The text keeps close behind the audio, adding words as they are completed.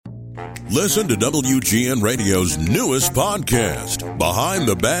Listen to WGN Radio's newest podcast, Behind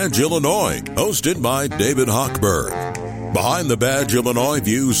the Badge Illinois, hosted by David Hochberg. Behind the Badge Illinois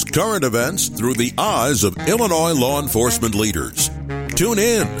views current events through the eyes of Illinois law enforcement leaders. Tune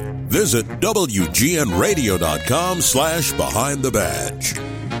in. Visit WGNRadio.com/Behind the Badge.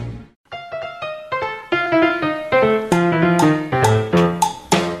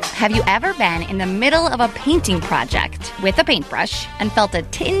 Have you ever been in the middle of a painting project with a paintbrush and felt a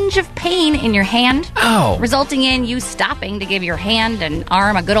tinge of pain in your hand? Ow! Resulting in you stopping to give your hand and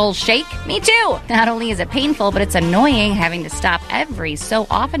arm a good old shake? Me too! Not only is it painful, but it's annoying having to stop every so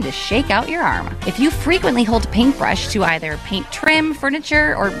often to shake out your arm. If you frequently hold a paintbrush to either paint trim,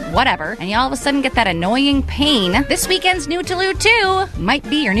 furniture, or whatever, and you all of a sudden get that annoying pain, this weekend's new Toulouse 2 might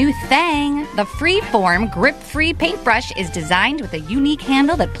be your new thing. The Freeform grip-free paintbrush is designed with a unique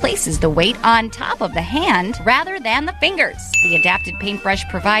handle that places the weight on top of the hand rather than the fingers. The adapted paintbrush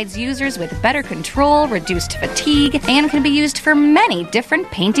provides users with better control, reduced fatigue, and can be used for many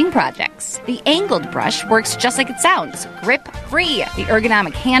different painting projects. The angled brush works just like it sounds, grip-free. The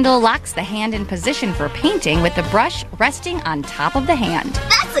ergonomic handle locks the hand in position for painting with the brush resting on top of the hand.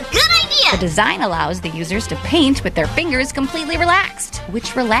 That's a good idea! The design allows the users to paint with their fingers completely relaxed,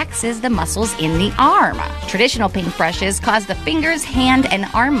 which relaxes the muscles in the arm. Traditional paintbrushes cause the fingers, hand, and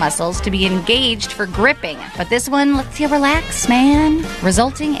arm muscles to be engaged for gripping, but this one lets you relax, man,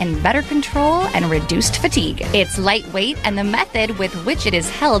 resulting in better control and reduced fatigue. It's lightweight, and the method with which it is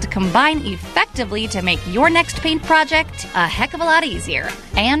held combine effectively to make your next paint project a heck of a lot easier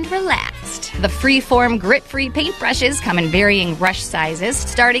and relaxed. The Freeform grip-free paintbrushes come in varying brush sizes,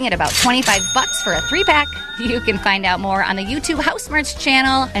 starting at about $25 for a 3-pack. You can find out more on the YouTube House Merch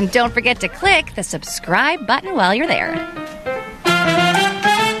channel, and don't forget to click the subscribe button while you're there.